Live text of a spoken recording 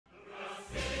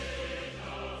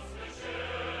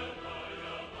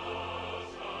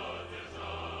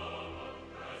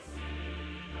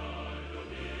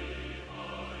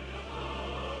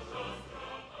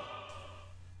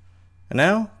And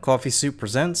now, Coffee Soup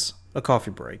presents a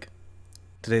coffee break.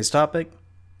 Today's topic,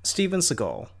 Steven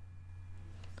Sagal.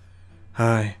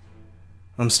 Hi,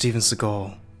 I'm Steven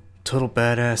Sagal, total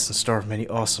badass and star of many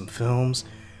awesome films,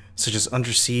 such as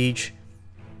Under Siege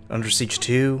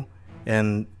 2,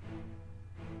 and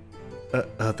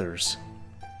others.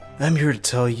 I'm here to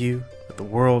tell you that the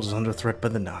world is under threat by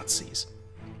the Nazis.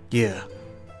 Yeah,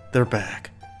 they're back.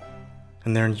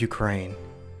 And they're in Ukraine.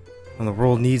 And the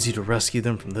world needs you to rescue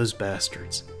them from those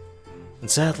bastards. And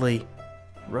sadly,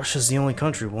 Russia's the only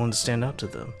country willing to stand up to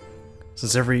them,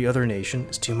 since every other nation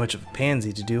is too much of a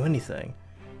pansy to do anything,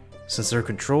 since they're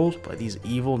controlled by these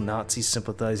evil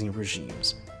Nazi-sympathizing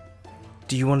regimes.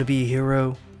 Do you want to be a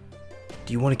hero?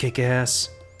 Do you want to kick ass?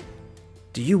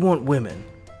 Do you want women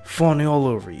fawning all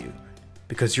over you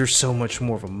because you're so much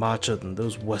more of a macho than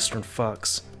those Western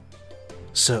fucks?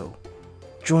 So,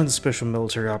 join the Special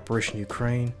Military Operation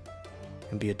Ukraine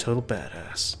and be a total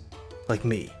badass, like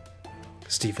me,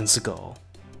 Steven Sagal.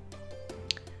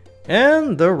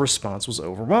 And the response was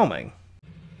overwhelming.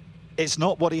 It's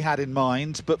not what he had in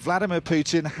mind, but Vladimir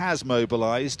Putin has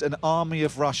mobilized an army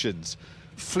of Russians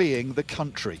fleeing the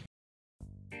country.